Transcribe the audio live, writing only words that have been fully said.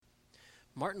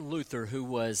Martin Luther, who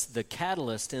was the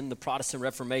catalyst in the Protestant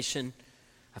Reformation,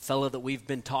 a fellow that we've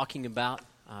been talking about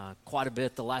quite a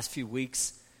bit the last few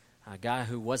weeks, a guy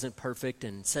who wasn't perfect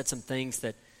and said some things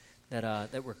that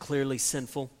were clearly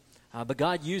sinful, but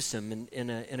God used him in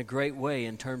a great way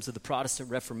in terms of the Protestant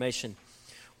Reformation.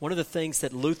 One of the things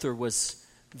that Luther was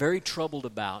very troubled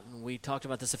about, and we talked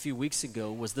about this a few weeks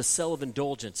ago, was the sale of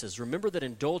indulgences. Remember that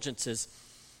indulgences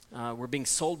were being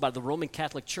sold by the Roman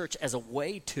Catholic Church as a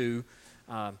way to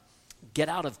get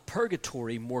out of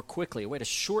purgatory more quickly, a way to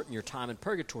shorten your time in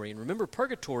purgatory. And remember,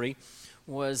 purgatory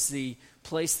was the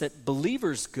place that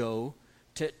believers go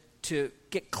to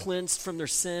get cleansed from their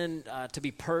sin, to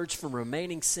be purged from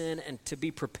remaining sin, and to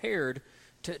be prepared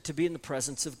to be in the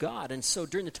presence of God. And so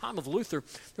during the time of Luther,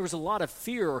 there was a lot of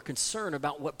fear or concern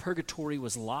about what purgatory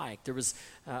was like. There was,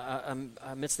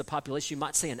 amidst the population, you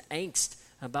might say, an angst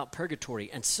about purgatory.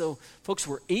 And so folks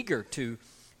were eager to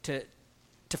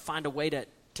find a way to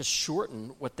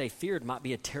shorten what they feared might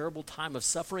be a terrible time of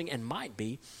suffering and might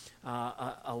be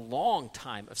a long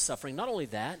time of suffering. Not only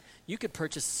that, you could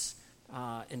purchase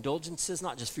indulgences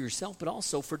not just for yourself but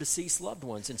also for deceased loved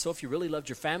ones. And so if you really loved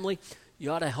your family,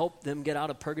 you ought to help them get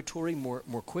out of purgatory more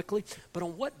quickly. But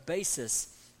on what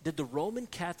basis did the Roman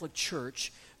Catholic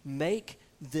Church make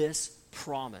this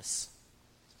promise?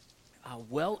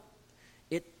 Well,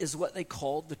 it is what they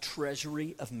called the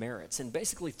treasury of merits. And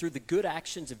basically through the good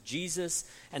actions of Jesus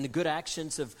and the good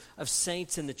actions of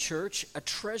saints in the church, a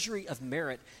treasury of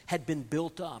merit had been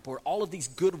built up, or all of these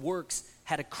good works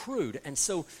had accrued. And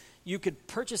so you could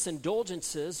purchase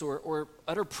indulgences or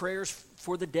utter prayers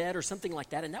for the dead or something like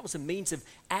that, and that was a means of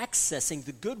accessing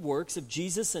the good works of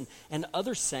Jesus and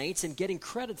other saints and getting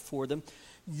credit for them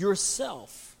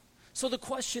yourself. So the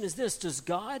question is this: does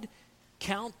God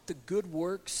count the good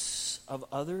works of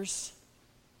others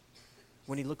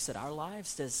when he looks at our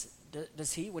lives?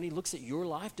 Does he, when he looks at your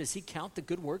life, does he count the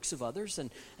good works of others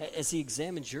and as he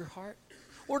examines your heart?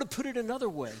 Or to put it another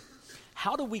way,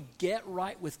 how do we get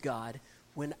right with God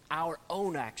when our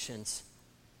own actions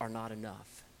are not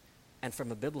enough? And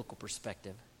from a biblical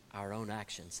perspective, our own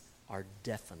actions are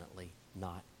definitely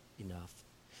not enough.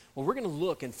 Well, we're going to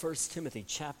look in 1 Timothy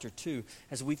chapter 2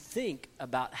 as we think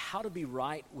about how to be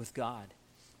right with God.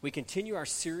 We continue our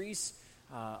series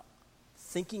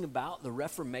thinking about the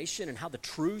Reformation and how the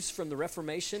truths from the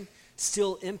Reformation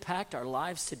still impact our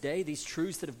lives today, these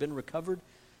truths that have been recovered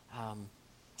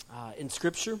in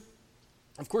Scripture.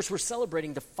 Of course, we're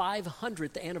celebrating the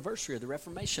 500th anniversary of the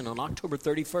Reformation on October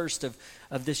 31st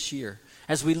of this year.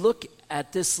 As we look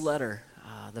at this letter,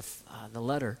 the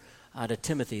letter to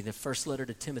Timothy, the first letter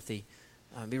to Timothy,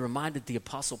 be reminded the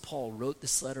Apostle Paul wrote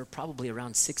this letter probably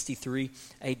around 63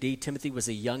 A.D. Timothy was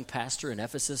a young pastor in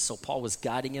Ephesus, so Paul was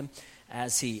guiding him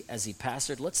as he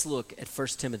pastored. Let's look at 1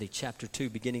 Timothy chapter 2,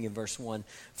 beginning in verse 1.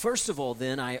 First of all,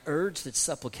 then, I urge that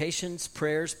supplications,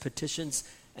 prayers, petitions,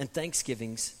 and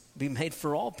thanksgivings be made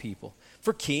for all people,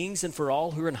 for kings and for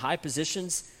all who are in high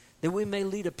positions, that we may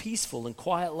lead a peaceful and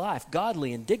quiet life,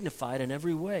 godly and dignified in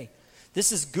every way.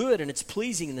 This is good and it's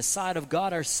pleasing in the sight of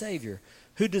God our Savior,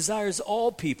 who desires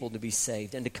all people to be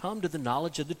saved and to come to the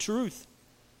knowledge of the truth.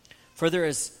 For there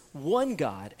is one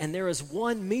God, and there is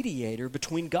one mediator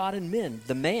between God and men,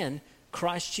 the man,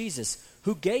 Christ Jesus,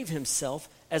 who gave himself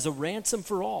as a ransom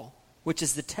for all, which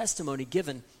is the testimony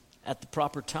given at the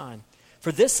proper time.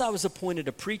 For this I was appointed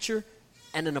a preacher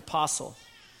and an apostle.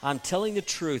 I'm telling the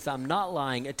truth. I'm not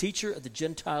lying. A teacher of the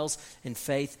Gentiles in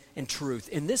faith and truth.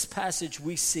 In this passage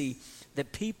we see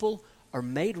that people are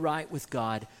made right with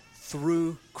God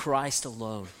through Christ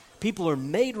alone. People are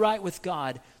made right with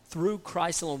God through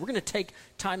Christ alone. We're going to take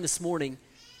time this morning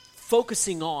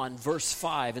focusing on verse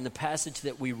 5 in the passage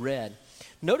that we read.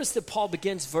 Notice that Paul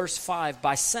begins verse 5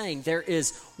 by saying there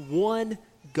is one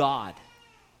God.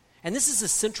 And this is a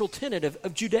central tenet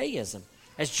of Judaism.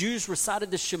 As Jews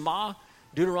recited the Shema,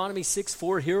 Deuteronomy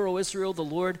 6:4, Hear, O Israel, the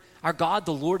Lord, our God,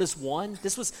 the Lord is one.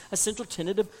 This was a central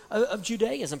tenet of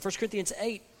Judaism. 1 Corinthians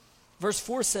 8, verse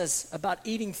 4 says about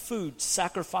eating food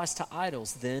sacrificed to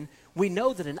idols. Then we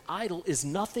know that an idol is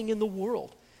nothing in the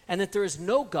world, and that there is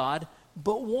no God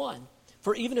but one.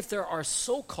 For even if there are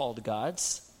so-called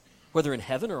gods, whether in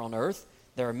heaven or on earth,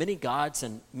 there are many gods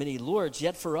and many lords,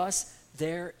 yet for us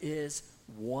there is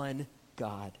one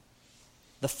God,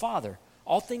 the Father.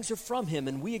 All things are from him,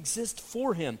 and we exist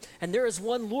for him. And there is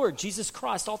one Lord, Jesus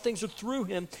Christ. All things are through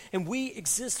him, and we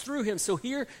exist through him. So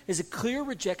here is a clear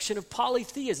rejection of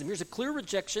polytheism. Here's a clear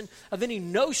rejection of any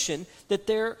notion that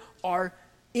there are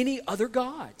any other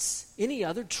gods, any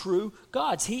other true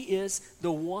gods. He is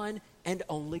the one and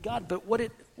only God. But what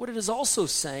it is also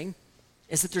saying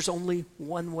is that there's only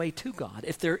one way to God.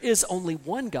 If there is only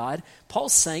one God,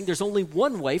 Paul's saying there's only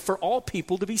one way for all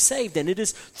people to be saved, and it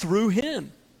is through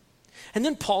him. And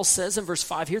then Paul says in verse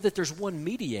 5 here that there's one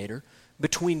mediator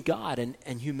between God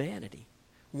and humanity.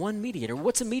 One mediator.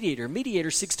 What's a mediator? A mediator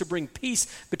seeks to bring peace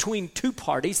between two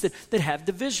parties that have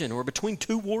division, or between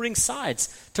two warring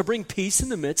sides, to bring peace in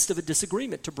the midst of a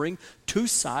disagreement, to bring two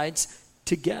sides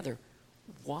together.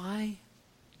 Why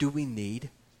do we need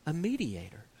a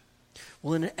mediator?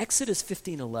 Well, in Exodus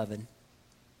 15:11,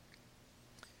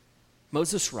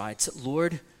 Moses writes,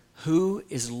 Lord, who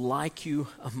is like you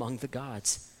among the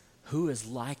gods? Who is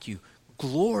like you,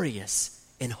 glorious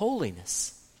in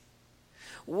holiness?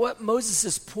 What Moses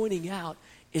is pointing out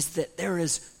is that there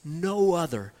is no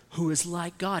other who is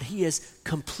like God. He is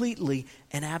completely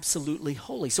and absolutely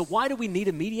holy. So why do we need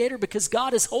a mediator? Because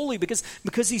God is holy, because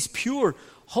he's pure.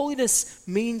 Holiness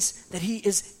means that he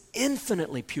is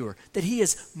infinitely pure, that he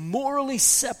is morally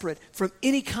separate from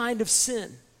any kind of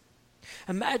sin.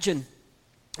 Imagine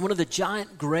one of the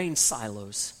giant grain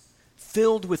silos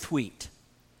filled with wheat.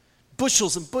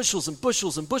 Bushels and bushels and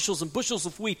bushels and bushels and bushels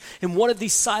of wheat in one of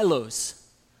these silos.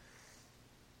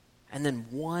 And then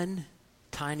one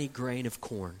tiny grain of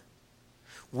corn.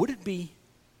 Would it be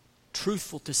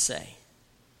truthful to say,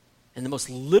 in the most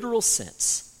literal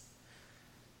sense,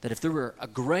 that if there were a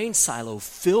grain silo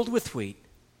filled with wheat,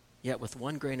 yet with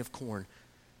one grain of corn,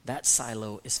 that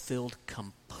silo is filled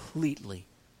completely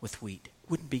with wheat?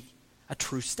 Wouldn't be a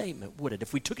true statement, would it?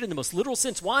 If we took it in the most literal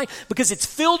sense. Why? Because it's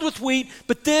filled with wheat,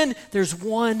 but then there's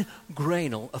one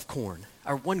kernel of corn.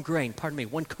 One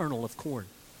kernel of corn.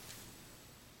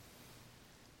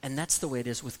 And that's the way it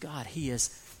is with God. He is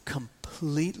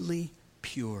completely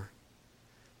pure.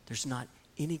 There's not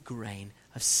any grain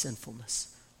of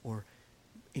sinfulness or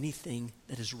anything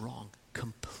that is wrong.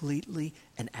 Completely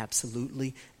and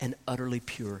absolutely and utterly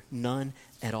pure. None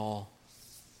at all.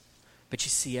 But you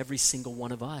see, every single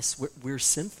one of us, we're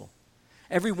sinful.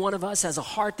 Every one of us has a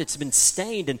heart that's been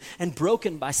stained and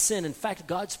broken by sin. In fact,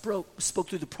 God spoke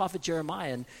through the prophet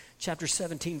Jeremiah in chapter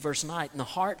 17, verse 9. And the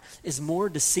heart is more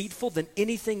deceitful than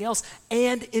anything else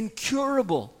and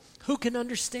incurable. Who can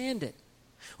understand it?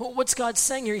 Well, what's God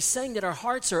saying here? He's saying that our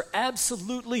hearts are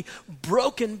absolutely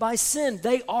broken by sin.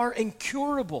 They are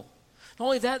incurable. Not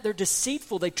only that, they're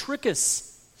deceitful. They trick us.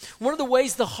 One of the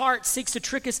ways the heart seeks to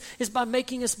trick us is by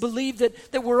making us believe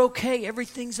that we're okay.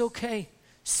 Everything's okay.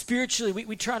 Spiritually,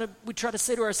 we try to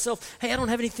say to ourselves, hey, I don't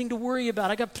have anything to worry about.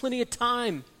 I got plenty of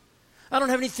time. I don't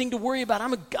have anything to worry about.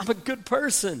 I'm a good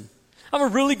person. I'm a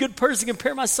really good person.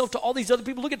 Compare myself to all these other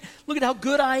people. Look at how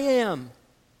good I am.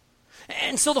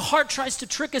 And so the heart tries to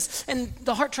trick us, and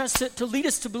the heart tries to lead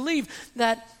us to believe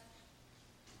that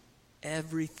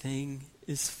everything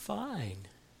is fine.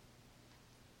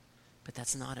 But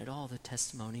that's not at all the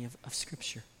testimony of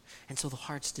Scripture. And so the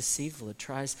heart's deceitful. It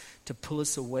tries to pull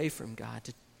us away from God,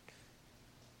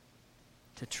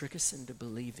 to trick us into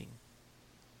believing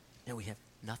that we have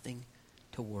nothing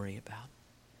to worry about.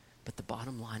 But the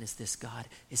bottom line is this: God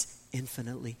is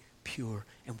infinitely pure,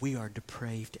 and we are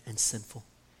depraved and sinful.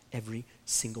 Every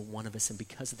single one of us. And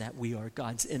because of that, we are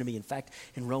God's enemy. In fact,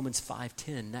 in Romans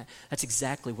 5:10, that's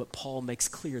exactly what Paul makes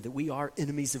clear, that we are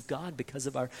enemies of God because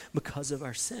of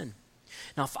our sin.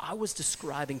 Now, if I was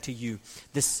describing to you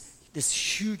this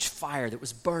huge fire that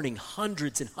was burning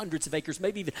hundreds and hundreds of acres,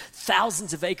 maybe even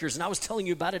thousands of acres, and I was telling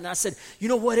you about it, and I said, you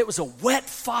know what, it was a wet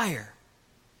fire,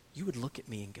 you would look at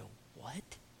me and go, what?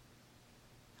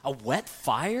 A wet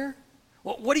fire?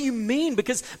 Well, what do you mean?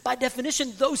 Because by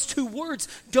definition, those two words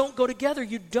don't go together.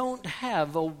 You don't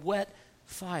have a wet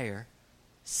fire.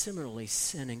 Similarly,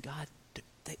 sin and God,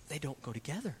 they don't go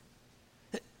together.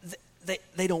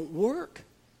 They don't work.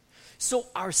 So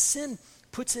our sin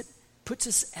puts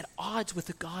us at odds with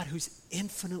a God who's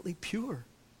infinitely pure.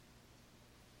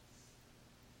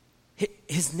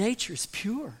 His nature is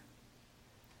pure.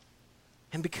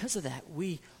 And because of that,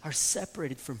 we are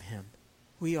separated from him.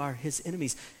 We are his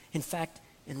enemies. In fact,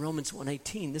 in Romans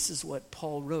 1:18, this is what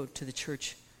Paul wrote to the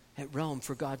church at Rome.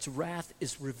 For God's wrath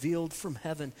is revealed from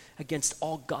heaven against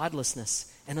all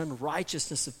godlessness and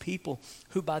unrighteousness of people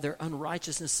who by their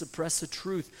unrighteousness suppress the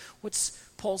truth. What's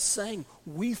Paul saying?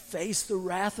 We face the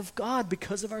wrath of God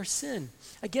because of our sin.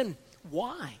 Again,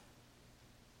 why?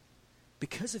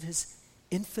 Because of his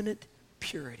infinite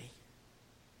purity.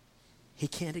 He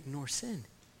can't ignore sin.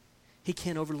 He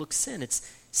can't overlook sin. It's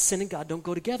sin and God don't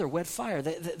go together. Wet fire,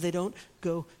 they don't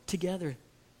go together.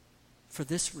 For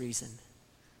this reason,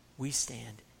 we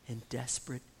stand in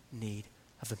desperate need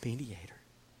of a mediator,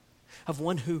 of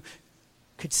one who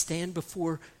could stand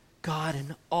before God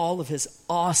in all of his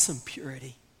awesome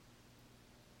purity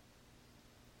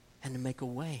and to make a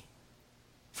way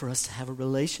for us to have a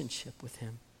relationship with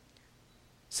him.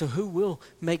 So who will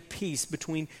make peace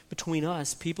between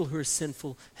us, people who are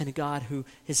sinful, and a God who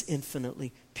is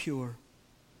infinitely pure?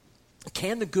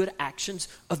 Can the good actions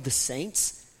of the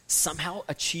saints somehow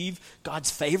achieve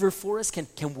God's favor for us?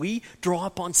 Can we draw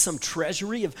upon some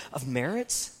treasury of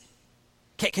merits?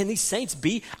 Can these saints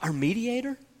be our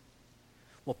mediator?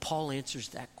 Well, Paul answers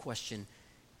that question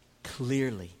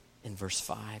clearly in verse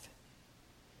 5.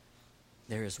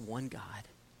 There is one God,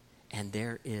 and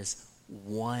there is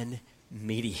one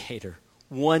mediator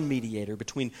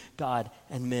between God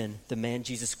and men, the man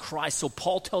Jesus Christ. So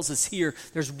Paul tells us here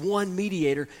there's one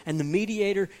mediator, and the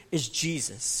mediator is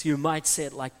Jesus. You might say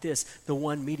it like this: the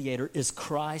one mediator is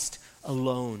Christ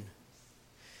alone.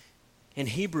 In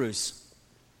Hebrews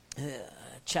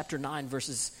chapter 9,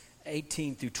 verses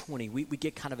 18 through 20, we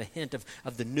get kind of a hint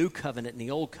of the new covenant and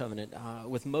the old covenant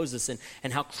with Moses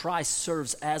and how Christ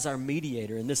serves as our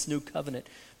mediator in this new covenant.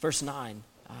 Verse 9,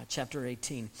 chapter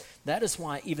 18. That is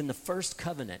why even the first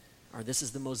covenant, or this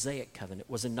is the Mosaic covenant,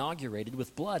 was inaugurated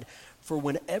with blood. For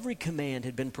when every command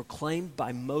had been proclaimed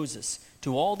by Moses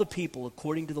to all the people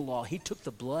according to the law, he took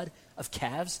the blood of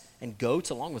calves and goats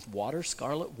along with water,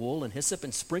 scarlet wool, and hyssop,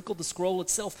 and sprinkled the scroll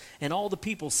itself and all the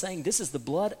people, saying, "This is the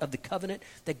blood of the covenant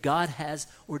that God has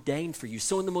ordained for you."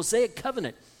 So in the Mosaic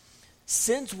covenant,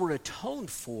 sins were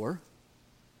atoned for,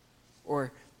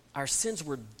 or our sins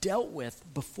were dealt with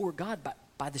before God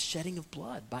by the shedding of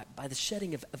blood, by the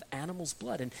shedding of animals'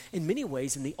 blood. And in many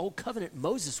ways, in the Old Covenant,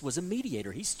 Moses was a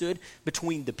mediator. He stood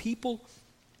between the people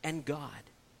and God.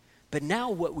 But now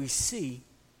what we see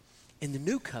in the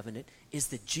New Covenant is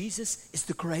that Jesus is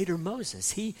the greater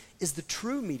Moses. He is the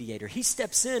true mediator. He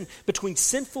steps in between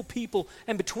sinful people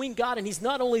and between God, and he's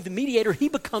not only the mediator, he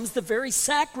becomes the very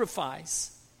sacrifice.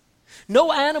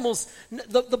 No animals,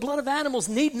 the blood of animals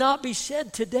need not be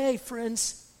shed today,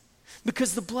 friends,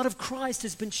 because the blood of Christ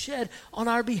has been shed on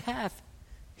our behalf.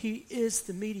 He is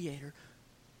the mediator.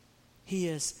 He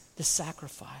is the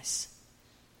sacrifice.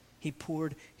 He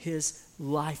poured his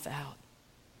life out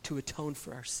to atone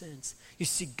for our sins. You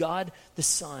see, God the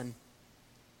Son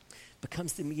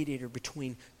becomes the mediator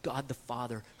between God the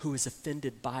Father, who is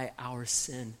offended by our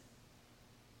sin.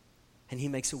 And he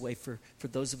makes a way for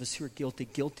those of us who are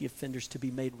guilty offenders, to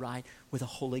be made right with a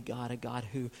holy God, a God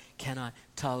who cannot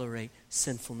tolerate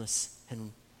sinfulness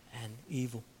and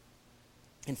evil.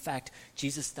 In fact,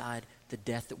 Jesus died the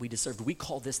death that we deserved. We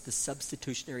call this the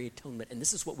substitutionary atonement. And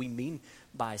this is what we mean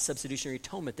by substitutionary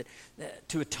atonement, that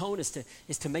to atone is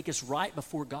to make us right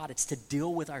before God. It's to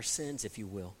deal with our sins, if you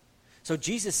will. So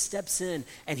Jesus steps in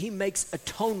and he makes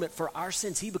atonement for our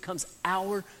sins. He becomes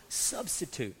our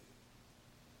substitute.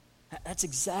 That's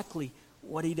exactly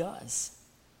what he does.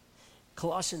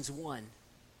 Colossians 1,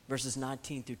 verses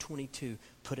 19 through 22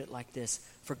 put it like this: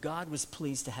 "For God was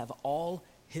pleased to have all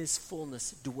his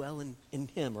fullness dwell in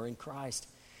him," or in Christ,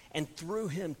 "and through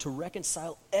him to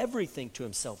reconcile everything to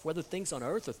himself, whether things on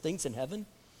earth or things in heaven,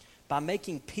 by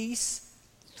making peace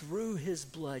through his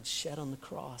blood shed on the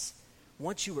cross.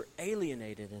 Once you were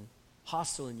alienated and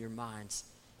hostile in your minds,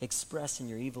 expressed in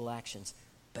your evil actions,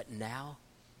 but now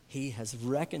he has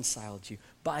reconciled you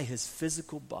by his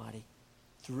physical body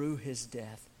through his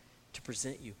death to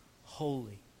present you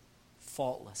holy,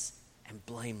 faultless, and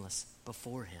blameless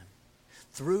before him."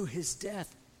 Through his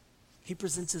death, he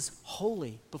presents us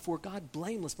holy before God,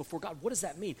 blameless before God. What does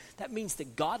that mean? That means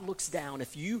that God looks down.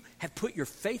 If you have put your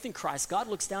faith in Christ, God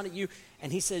looks down at you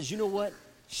and he says, "You know what?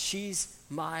 She's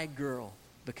my girl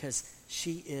because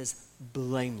she is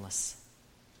blameless."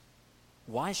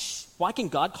 Why can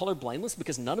God call her blameless?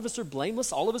 Because none of us are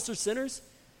blameless. All of us are sinners.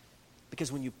 Because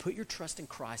when you put your trust in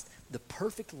Christ, the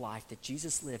perfect life that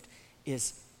Jesus lived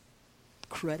is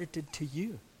credited to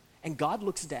you. And God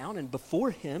looks down, and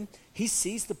before him, he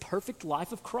sees the perfect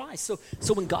life of Christ.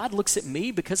 So when God looks at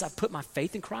me, because I've put my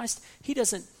faith in Christ, he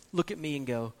doesn't look at me and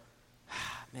go,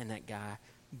 "Man, that guy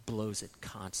blows it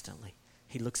constantly."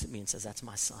 He looks at me and says, "That's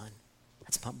my son.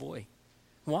 That's my boy."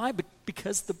 Why?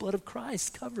 Because the blood of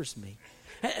Christ covers me.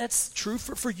 That's true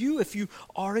for you if you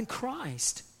are in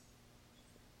Christ.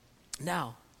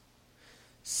 Now,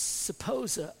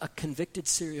 suppose a convicted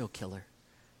serial killer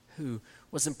who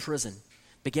was in prison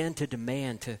began to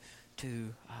demand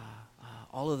to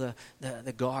all of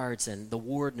the guards and the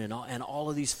warden and all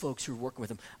of these folks who are working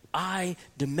with him, "I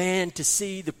demand to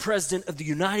see the President of the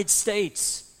United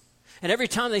States." And every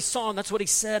time they saw him, that's what he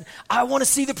said: "I want to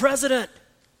see the president."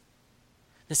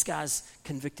 This guy's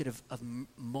convicted of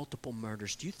multiple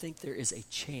murders. Do you think there is a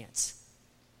chance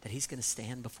that he's going to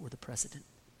stand before the president?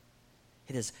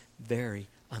 It is very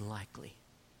unlikely.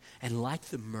 And like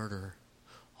the murderer,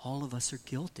 all of us are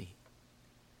guilty.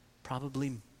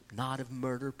 Probably not of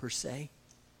murder per se,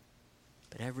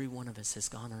 but every one of us has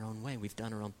gone our own way. We've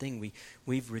done our own thing.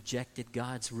 We've rejected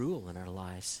God's rule in our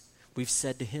lives. We've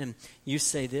said to him, you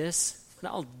say this, and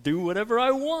I'll do whatever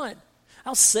I want.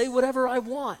 I'll say whatever I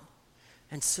want.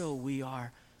 And so we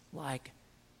are like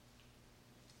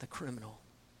the criminal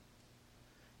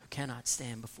who cannot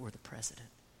stand before the president.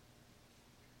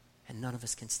 And none of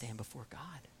us can stand before God.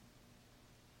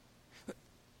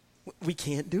 We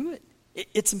can't do it.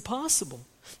 It's impossible.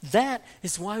 That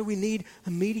is why we need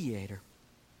a mediator.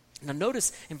 Now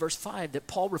notice in verse 5 that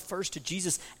Paul refers to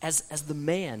Jesus as the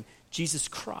man, Jesus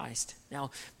Christ.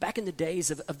 Now, back in the days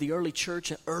of the early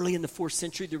church, early in the 4th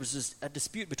century, there was a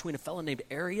dispute between a fellow named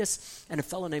Arius and a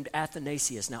fellow named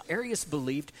Athanasius. Now, Arius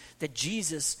believed that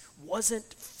Jesus wasn't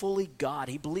fully God.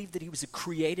 He believed that he was a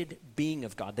created being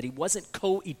of God, that he wasn't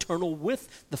co-eternal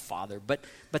with the Father, but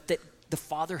that the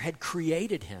Father had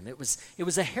created him. It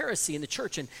was a heresy in the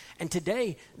church. And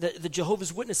today, the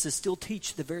Jehovah's Witnesses still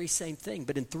teach the very same thing.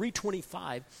 But in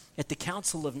 325, at the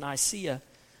Council of Nicaea,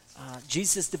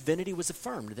 Jesus' divinity was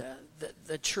affirmed.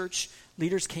 The church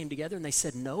leaders came together and they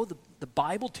said, no, the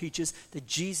Bible teaches that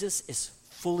Jesus is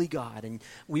fully God. And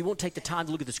we won't take the time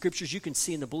to look at the scriptures. You can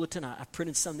see in the bulletin, I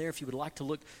printed some there if you would like to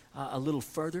look a little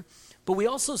further. But we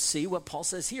also see what Paul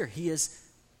says here. He is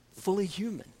fully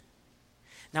human.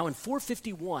 Now in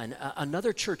 451,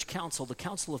 another church council, the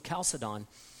Council of Chalcedon,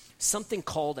 something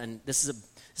called, and this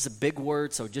is a big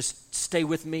word, so just stay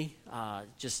with me.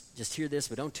 Just hear this,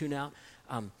 but don't tune out.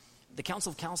 The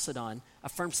Council of Chalcedon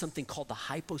affirmed something called the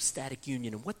hypostatic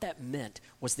union. And what that meant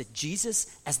was that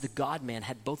Jesus, as the God-man,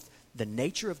 had both the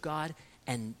nature of God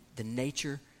and the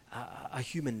nature, a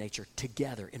human nature,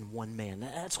 together in one man.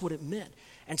 That's what it meant.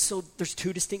 And so there's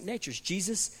two distinct natures.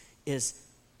 Jesus is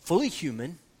fully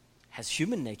human, has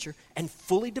human nature, and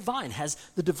fully divine, has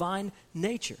the divine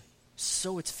nature.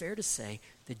 So it's fair to say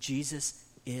that Jesus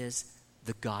is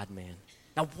the God-man.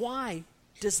 Now, why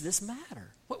does this matter?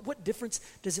 What difference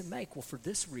does it make? Well, for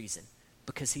this reason,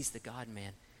 because he's the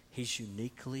God-man, he's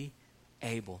uniquely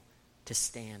able to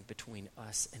stand between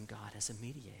us and God as a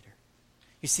mediator.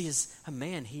 You see, as a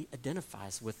man, he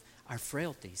identifies with our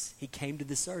frailties. He came to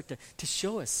this earth to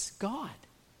show us God,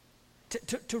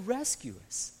 to rescue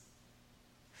us.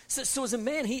 So as a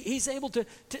man, he's able to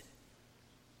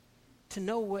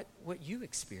know what you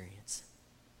experience.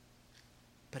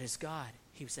 But as God,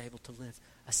 he was able to live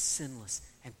a sinless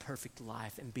and perfect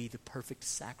life and be the perfect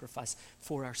sacrifice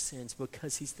for our sins.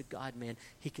 Because he's the God-man,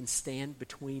 he can stand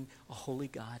between a holy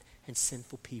God and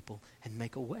sinful people and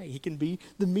make a way. He can be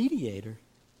the mediator.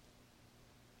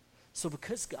 So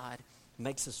because God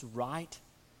makes us right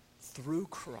through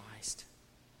Christ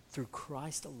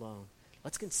alone,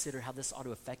 let's consider how this ought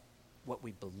to affect what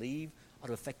we believe, ought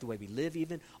to affect the way we live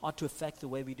even, ought to affect the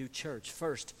way we do church.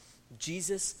 First,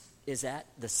 Jesus is at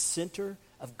the center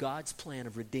of God's plan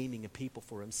of redeeming a people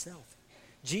for himself.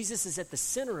 Jesus is at the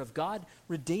center of God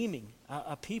redeeming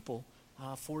a people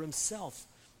for himself.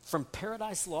 From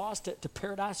paradise lost to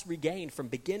paradise regained, from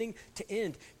beginning to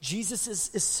end, Jesus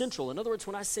is central. In other words,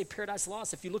 when I say paradise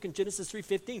lost, if you look in Genesis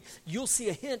 3:15, you'll see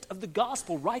a hint of the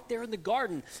gospel right there in the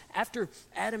garden. After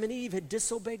Adam and Eve had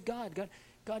disobeyed God,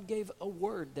 God gave a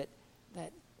word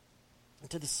that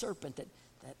to the serpent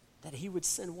that he would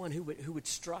send one who would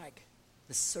strike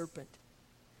the serpent.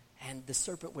 And the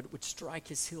serpent would strike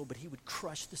his heel, but he would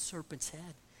crush the serpent's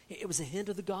head. It was a hint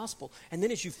of the gospel. And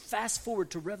then as you fast forward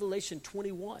to Revelation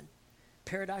 21,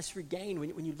 paradise regained,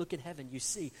 when you look at heaven, you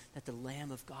see that the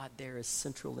Lamb of God there is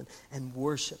central and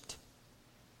worshiped.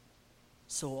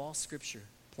 So all Scripture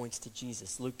points to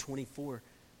Jesus. Luke 24,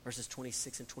 verses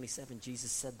 26 and 27,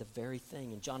 Jesus said the very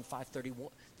thing. In John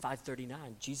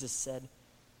 5:39, Jesus said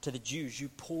to the Jews, you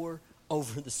pore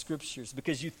over the Scriptures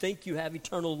because you think you have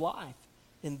eternal life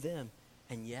in them,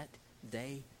 and yet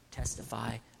they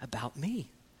testify about me.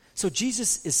 So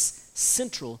Jesus is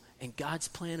central in God's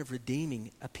plan of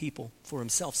redeeming a people for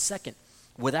himself. Second,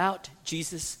 without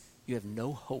Jesus, you have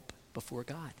no hope before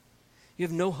God. You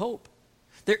have no hope.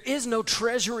 There is no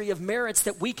treasury of merits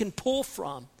that we can pull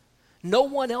from. No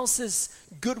one else's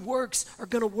good works are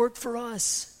going to work for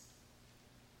us.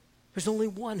 There's only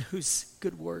one whose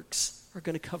good works are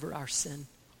going to cover our sin.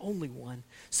 Only one.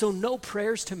 So no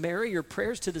prayers to Mary or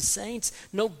prayers to the saints,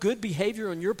 no good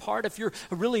behavior on your part. If you're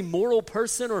a really moral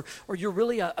person or you're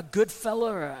really a good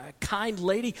fellow or a kind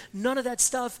lady, none of that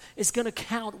stuff is going to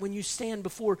count when you stand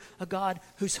before a God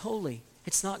who's holy.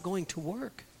 It's not going to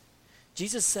work.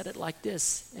 Jesus said it like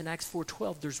this in Acts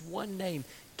 4:12, there's one name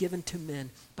given to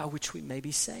men by which we may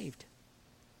be saved.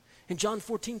 In John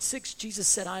 14:6, Jesus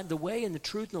said, I am the way and the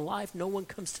truth and the life. No one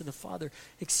comes to the Father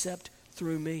except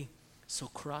through me. So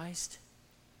Christ,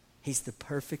 he's the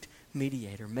perfect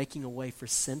mediator, making a way for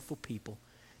sinful people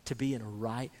to be in a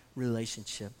right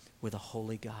relationship with a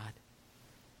holy God.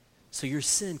 So your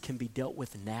sin can be dealt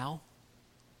with now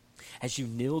as you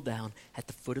kneel down at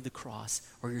the foot of the cross,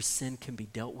 or your sin can be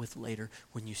dealt with later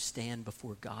when you stand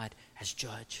before God as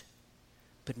judge.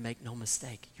 But make no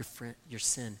mistake, your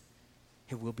sin,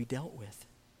 it will be dealt with.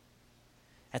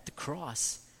 At the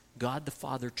cross, God the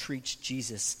Father treats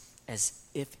Jesus as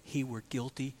if he were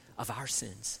guilty of our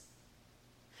sins.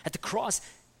 At the cross,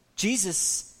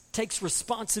 Jesus takes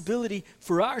responsibility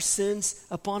for our sins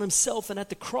upon himself, and at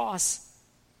the cross,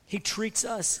 he treats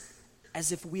us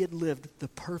as if we had lived the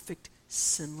perfect,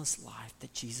 sinless life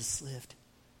that Jesus lived.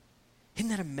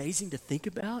 Isn't that amazing to think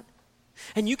about?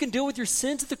 And you can deal with your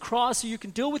sins at the cross, or you can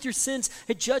deal with your sins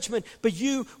at judgment, but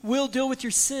you will deal with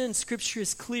your sins. Scripture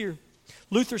is clear.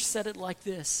 Luther said it like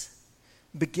this: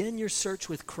 begin your search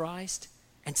with Christ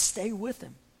and stay with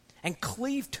him and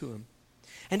cleave to him.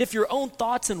 And if your own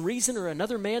thoughts and reason or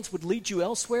another man's would lead you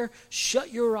elsewhere,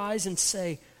 shut your eyes and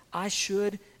say, I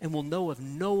should and will know of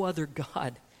no other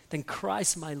God than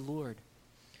Christ my Lord.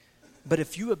 But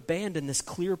if you abandon this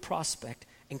clear prospect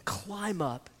and climb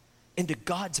up into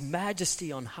God's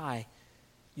majesty on high,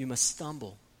 you must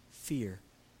stumble, fear,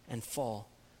 and fall,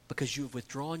 because you have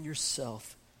withdrawn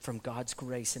yourself from God's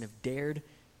grace and have dared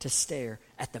to stare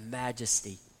at the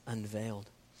majesty unveiled,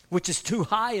 which is too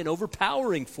high and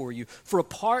overpowering for you. For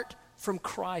apart from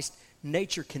Christ,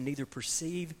 nature can neither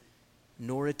perceive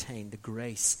nor attain the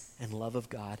grace and love of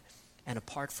God, and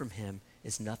apart from him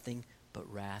is nothing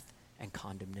but wrath and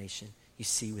condemnation. You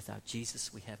see, without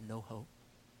Jesus, we have no hope.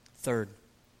 Third,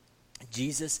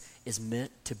 Jesus is meant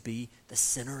to be the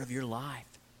center of your life.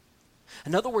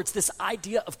 In other words, this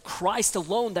idea of Christ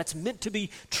alone, that's meant to be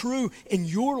true in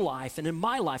your life and in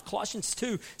my life. Colossians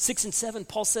 2:6-7,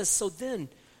 Paul says, so then,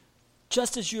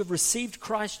 just as you have received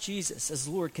Christ Jesus as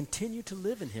Lord, continue to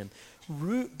live in him,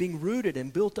 being rooted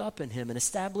and built up in him and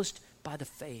established by the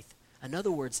faith. In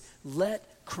other words, let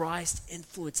Christ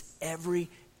influence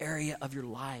every area of your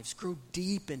lives. Grow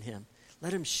deep in him.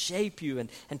 Let him shape you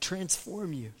and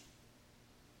transform you.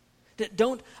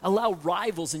 Don't allow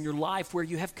rivals in your life where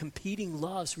you have competing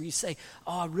loves, where you say,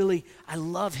 oh, I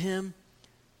love him,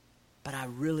 but I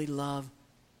love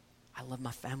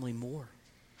my family more.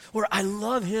 Or I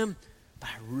love him, but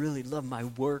I really love my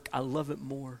work. I love it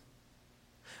more.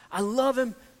 I love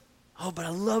him, but I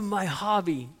love my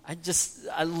hobby.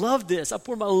 I love this. I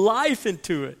pour my life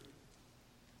into it.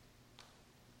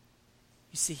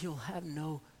 You see, you'll have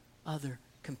no other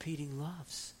competing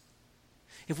loves.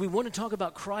 If we want to talk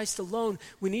about Christ alone,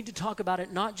 we need to talk about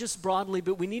it not just broadly,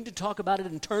 but we need to talk about it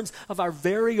in terms of our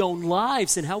very own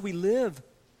lives and how we live.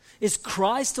 Is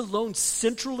Christ alone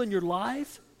central in your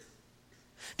life?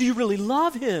 Do you really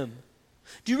love him?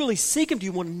 Do you really seek him? Do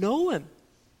you want to know him?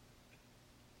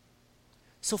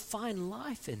 So find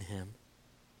life in him.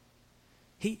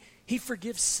 He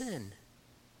forgives sin.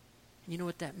 And you know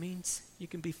what that means? You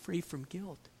can be free from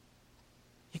guilt.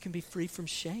 You can be free from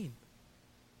shame.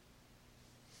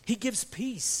 He gives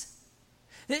peace.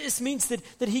 This means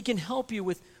that he can help you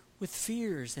with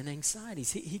fears and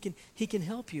anxieties. He can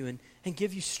help you and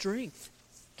give you strength,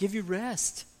 give you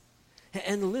rest.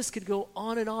 And the list could go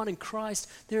on and on in Christ.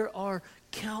 There are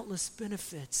countless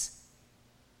benefits.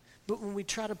 But when we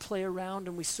try to play around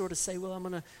and we sort of say, well, I'm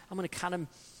gonna kind of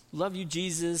love you,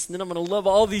 Jesus, and then I'm gonna love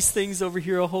all these things over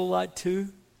here a whole lot too.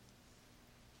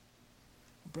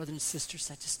 Brothers and sisters,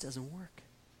 that just doesn't work.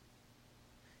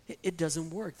 It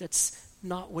doesn't work. That's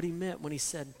not what he meant when he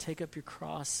said, take up your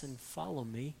cross and follow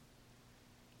me.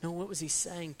 No, what was he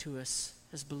saying to us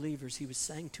as believers? He was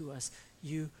saying to us,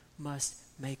 you must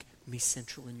make me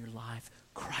central in your life.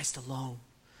 Christ alone,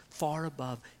 far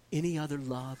above any other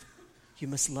love. You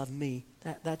must love me.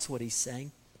 That's what he's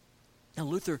saying. Now,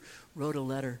 Luther wrote a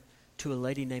letter to a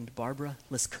lady named Barbara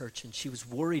Liskirchen. She was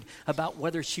worried about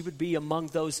whether she would be among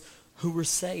those who were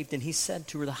saved. And he said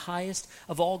to her, the highest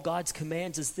of all God's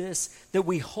commands is this, that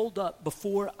we hold up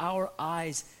before our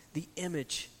eyes the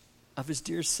image of his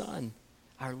dear Son,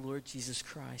 our Lord Jesus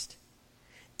Christ.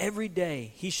 Every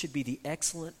day he should be the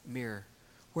excellent mirror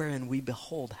wherein we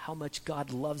behold how much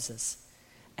God loves us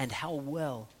and how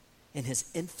well in his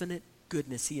infinite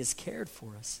goodness he has cared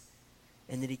for us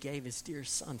and that he gave his dear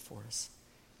Son for us.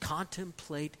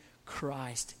 Contemplate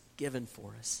Christ given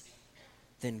for us.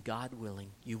 Then God willing,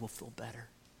 you will feel better.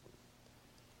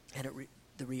 And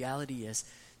the reality is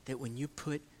that when you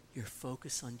put your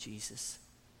focus on Jesus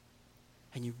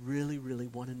and you really, really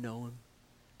want to know him,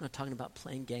 not talking about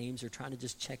playing games or trying to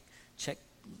just check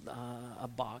a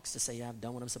box to say, yeah, I've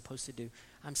done what I'm supposed to do.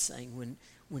 I'm saying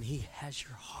when he has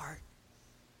your heart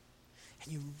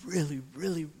and you really,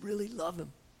 really, really love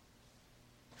him,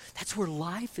 that's where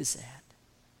life is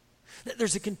at.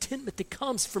 There's a contentment that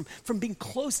comes from being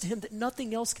close to him that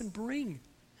nothing else can bring.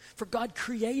 For God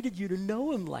created you to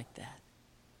know him like that.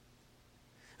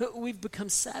 We've become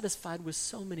satisfied with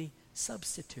so many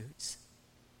substitutes.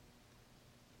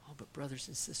 Oh, but brothers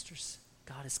and sisters,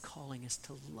 God is calling us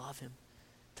to love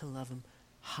him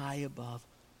high above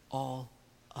all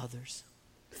others.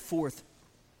 Fourth,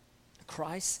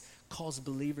 Christ calls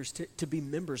believers to be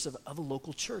members of a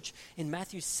local church. In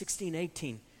Matthew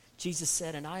 16:18, Jesus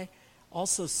said, and I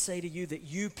also say to you that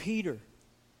you, Peter,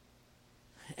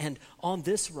 and on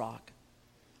this rock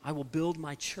I will build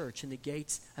my church, and the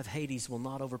gates of Hades will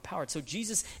not overpower it. So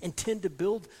Jesus intended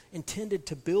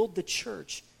to build the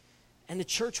church, and the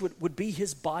church would be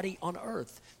his body on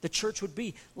earth. The church would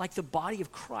be like the body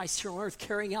of Christ here on earth,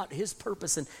 carrying out his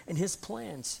purpose and his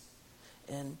plans.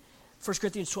 And 1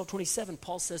 Corinthians 12:27,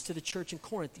 Paul says to the church in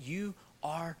Corinth, you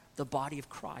are the body of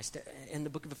Christ. In the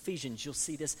book of Ephesians, you'll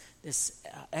see this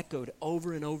echoed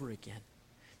over and over again.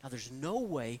 Now, there's no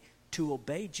way to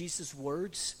obey Jesus'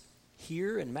 words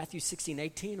here in Matthew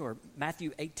 16:18 or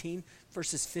Matthew 18,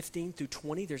 verses 15 through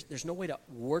 20. There's no way to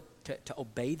work to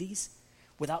obey these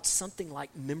without something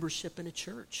like membership in a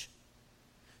church.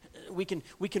 We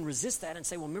can resist that and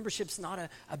say, well, membership's not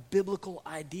a biblical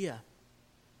idea.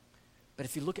 But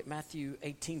if you look at Matthew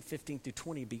 18, 15 through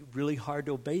 20, it'd be really hard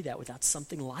to obey that without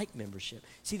something like membership.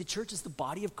 See, the church is the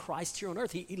body of Christ here on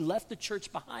earth. He left the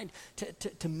church behind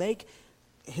to make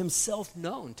himself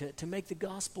known, to make the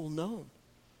gospel known.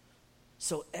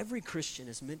 So every Christian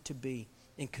is meant to be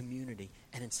in community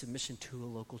and in submission to a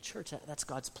local church. That's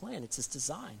God's plan. It's his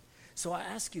design. So I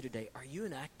ask you today, are you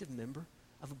an active member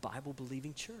of a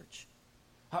Bible-believing church?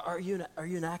 Are you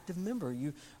an active member?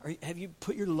 Have you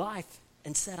put your life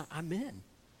and said, I'm in?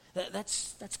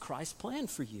 That's Christ's plan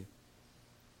for you.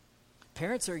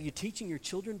 Parents, are you teaching your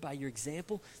children by your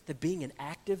example that being an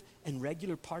active and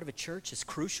regular part of a church is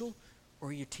crucial, or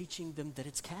are you teaching them that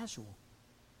it's casual?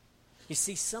 You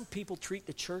see, some people treat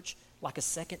the church like a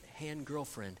second-hand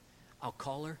girlfriend. I'll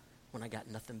call her when I got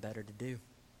nothing better to do,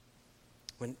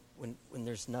 when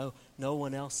there's no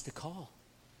one else to call.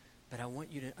 But I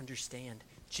want you to understand,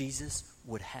 Jesus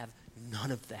would have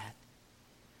none of that.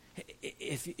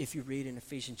 If you read in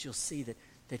Ephesians, you'll see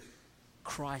that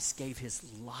Christ gave his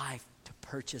life to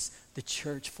purchase the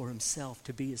church for himself,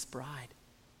 to be his bride.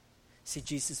 See,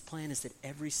 Jesus' plan is that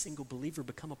every single believer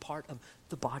become a part of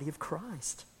the body of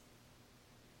Christ.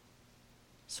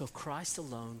 So if Christ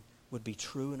alone would be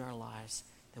true in our lives,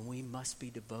 then we must be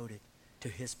devoted to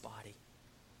his body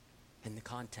in the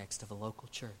context of a local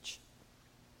church.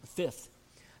 Fifth,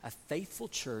 a faithful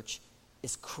church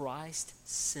is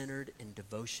Christ-centered in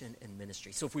devotion and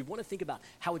ministry. So if we want to think about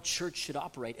how a church should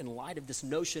operate in light of this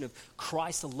notion of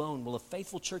Christ alone, well, a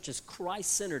faithful church is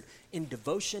Christ-centered in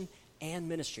devotion and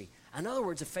ministry. In other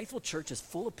words, a faithful church is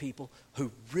full of people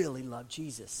who really love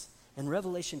Jesus. In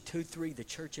Revelation 2:3, the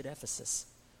church at Ephesus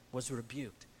was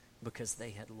rebuked because they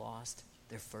had lost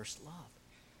their first love.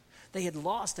 They had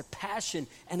lost a passion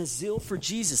and a zeal for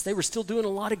Jesus. They were still doing a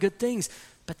lot of good things,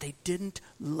 but they didn't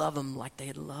love him like they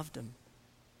had loved him.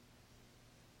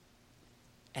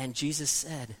 And Jesus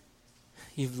said,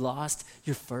 you've lost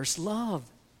your first love.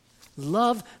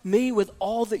 Love me with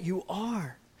all that you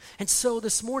are. And so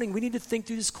this morning, we need to think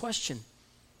through this question.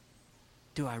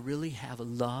 Do I really have a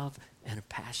love and a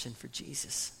passion for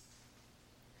Jesus?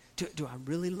 Do I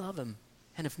really love him?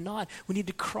 And if not, we need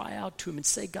to cry out to him and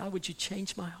say, God, would you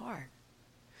change my heart?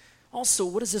 Also,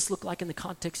 what does this look like in the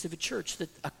context of a church? That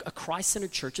a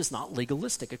Christ-centered church is not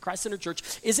legalistic. A Christ-centered church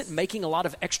isn't making a lot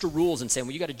of extra rules and saying,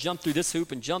 well, you got to jump through this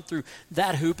hoop and jump through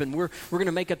that hoop, and we're going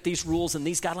to make up these rules and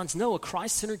these guidelines. No, a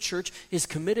Christ-centered church is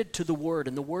committed to the Word,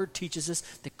 and the Word teaches us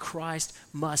that Christ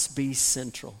must be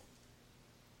central.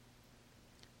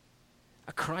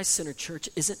 A Christ-centered church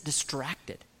isn't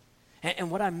distracted.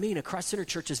 And what I mean, a Christ-centered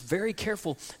church is very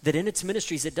careful that in its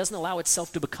ministries, it doesn't allow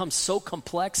itself to become so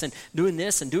complex and doing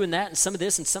this and doing that and some of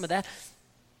this and some of that,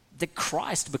 that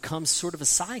Christ becomes sort of a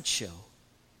sideshow.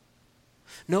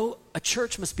 No, a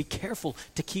church must be careful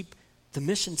to keep the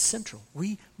mission central.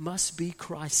 We must be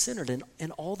Christ-centered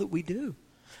in all that we do.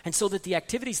 And so that the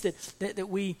activities that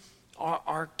we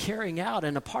are carrying out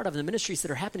and a part of the ministries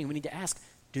that are happening, we need to ask,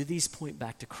 do these point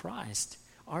back to Christ?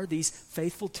 Are these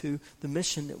faithful to the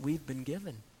mission that we've been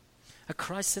given? A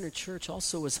Christ-centered church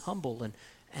also is humble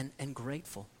and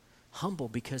grateful. Humble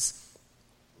because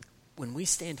when we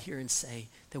stand here and say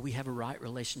that we have a right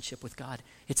relationship with God,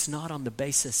 it's not on the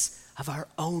basis of our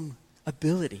own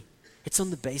ability. It's on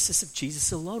the basis of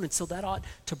Jesus alone. And so that ought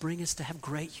to bring us to have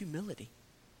great humility.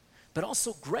 But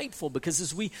also grateful, because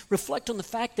as we reflect on the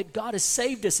fact that God has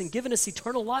saved us and given us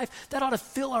eternal life, that ought to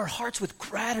fill our hearts with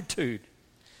gratitude.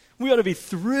 We ought to be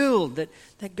thrilled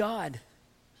that God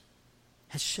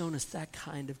has shown us that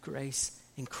kind of grace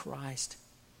in Christ.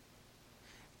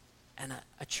 And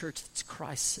a church that's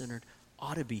Christ-centered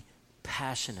ought to be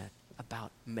passionate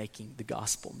about making the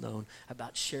gospel known,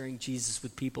 about sharing Jesus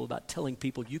with people, about telling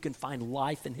people you can find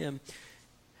life in him,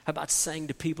 about saying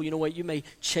to people, you know what, you may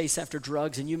chase after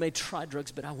drugs and you may try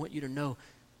drugs, but I want you to know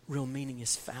real meaning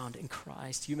is found in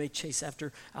Christ. You may chase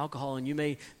after alcohol and you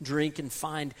may drink and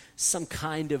find some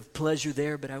kind of pleasure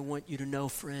there, but I want you to know,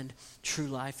 friend, true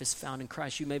life is found in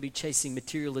Christ. You may be chasing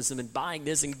materialism and buying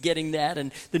this and getting that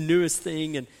and the newest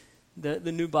thing and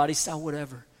the new body style,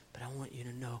 whatever. But I want you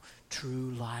to know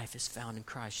true life is found in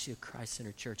Christ. See, a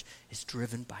Christ-centered church is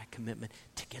driven by a commitment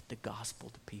to get the gospel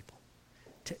to people,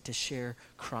 to share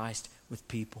Christ with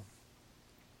people.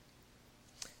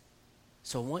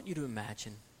 So I want you to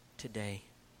imagine today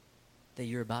that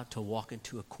you're about to walk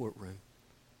into a courtroom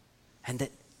and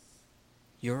that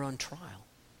you're on trial.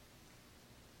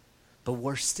 But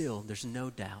worse still, there's no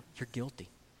doubt you're guilty.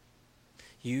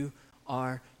 You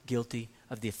are guilty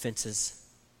of the offenses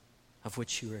of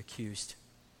which you are accused.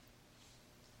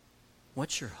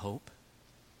 What's your hope?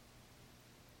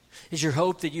 Is your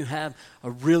hope that you have a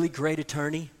really great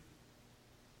attorney?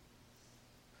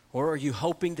 Or are you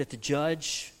hoping that the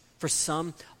judge, for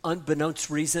some unbeknownst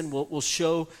reason, will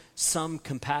show some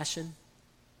compassion?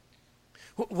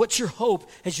 What's your hope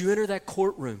as you enter that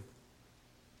courtroom?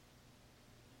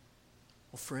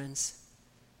 Well, friends,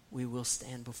 we will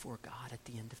stand before God at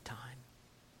the end of time.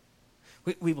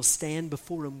 We will stand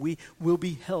before him. We will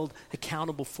be held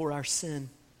accountable for our sin.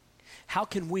 How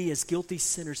can we as guilty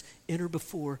sinners enter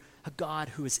before a God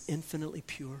who is infinitely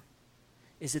pure?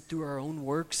 Is it through our own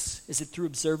works? Is it through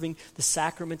observing the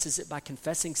sacraments? Is it by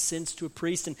confessing sins to a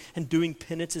priest and doing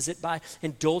penance? Is it by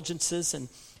indulgences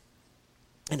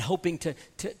and hoping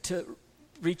to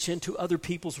reach into other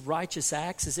people's righteous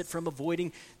acts? Is it from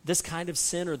avoiding this kind of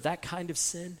sin or that kind of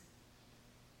sin?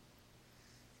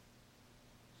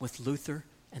 With Luther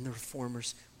and the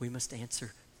Reformers, we must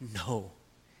answer, no,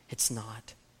 it's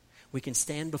not. We can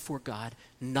stand before God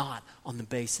not on the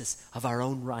basis of our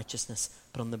own righteousness,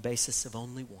 but on the basis of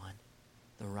only one,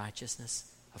 the righteousness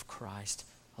of Christ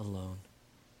alone,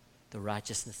 the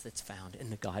righteousness that's found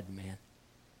in the God-man.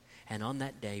 And on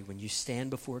that day, when you stand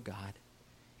before God,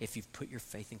 if you've put your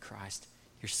faith in Christ,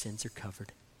 your sins are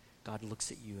covered. God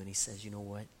looks at you and he says, you know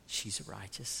what? She's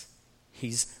righteous.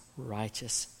 He's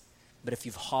righteous. But if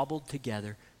you've hobbled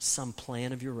together some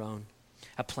plan of your own,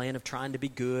 a plan of trying to be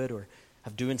good or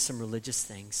of doing some religious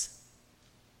things,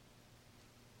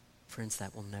 friends,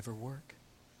 that will never work.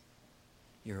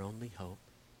 Your only hope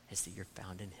is that you're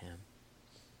found in him.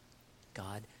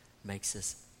 God makes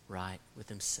us right with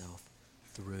himself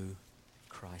through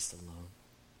Christ alone.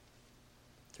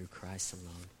 Through Christ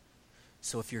alone.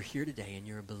 So if you're here today and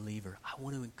you're a believer, I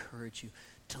want to encourage you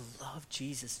to love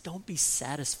Jesus. Don't be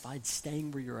satisfied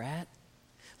staying where you're at.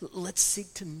 Let's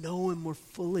seek to know him more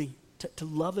fully, to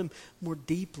love him more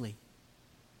deeply.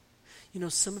 You know,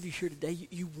 some of you here today,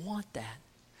 you want that.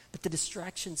 But the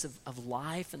distractions of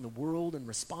life and the world and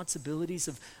responsibilities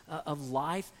of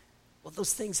life, well,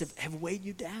 those things have weighed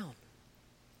you down.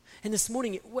 And this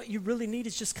morning, what you really need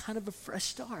is just kind of a fresh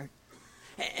start.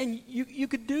 And you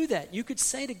could do that. You could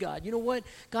say to God, you know what?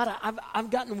 God,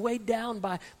 I've gotten weighed down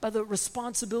by the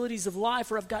responsibilities of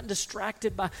life, or I've gotten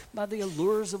distracted by the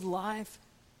allures of life.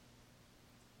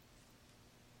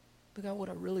 But God, what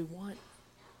I really want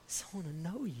is I want to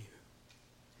know you.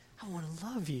 I want to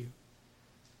love you.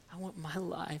 I want my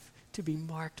life to be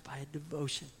marked by a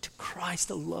devotion to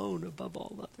Christ alone above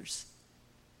all others.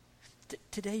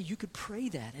 Today you could pray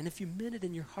that. And if you meant it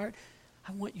in your heart,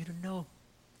 I want you to know,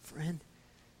 friend,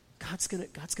 God's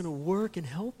gonna work and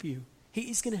help you.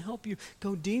 He's going to help you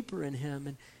go deeper in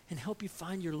him and help you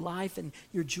find your life and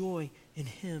your joy in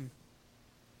him.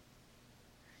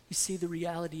 You see, the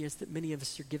reality is that many of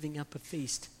us are giving up a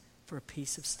feast for a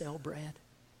piece of stale bread.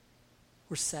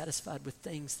 We're satisfied with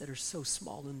things that are so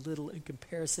small and little in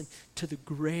comparison to the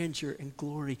grandeur and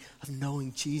glory of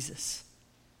knowing Jesus.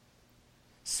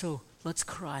 So let's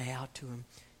cry out to him.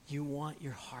 You want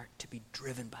your heart to be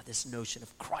driven by this notion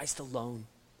of Christ alone.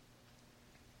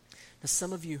 Now,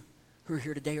 some of you who are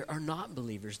here today are not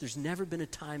believers. There's never been a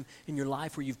time in your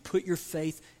life where you've put your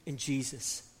faith in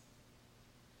Jesus.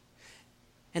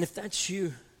 And if that's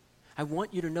you, I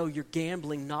want you to know you're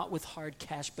gambling not with hard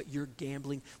cash, but you're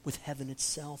gambling with heaven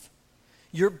itself.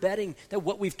 You're betting that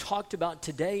what we've talked about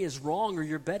today is wrong, or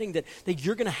you're betting that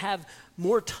you're going to have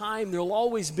more time. There'll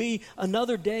always be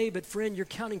another day. But friend, you're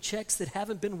counting checks that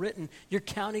haven't been written. You're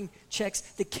counting checks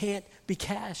that can't be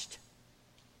cashed.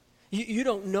 You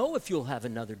don't know if you'll have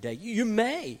another day. You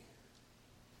may,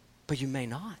 but you may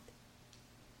not.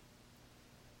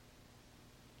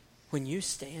 When you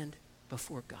stand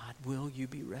before God, will you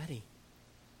be ready?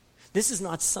 This is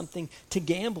not something to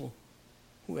gamble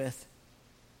with.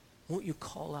 Won't you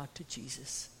call out to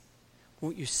Jesus?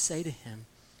 Won't you say to him,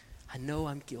 I know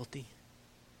I'm guilty.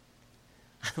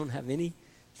 I don't have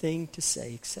anything to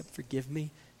say except forgive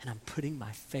me, and I'm putting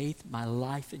my faith, my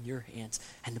life in your hands.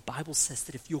 And the Bible says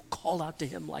that if you'll call out to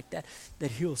him like that,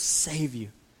 that he'll save you.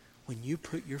 When you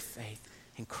put your faith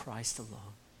in Christ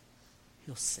alone,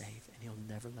 he'll save and he'll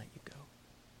never let you go.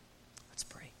 Let's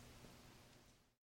pray.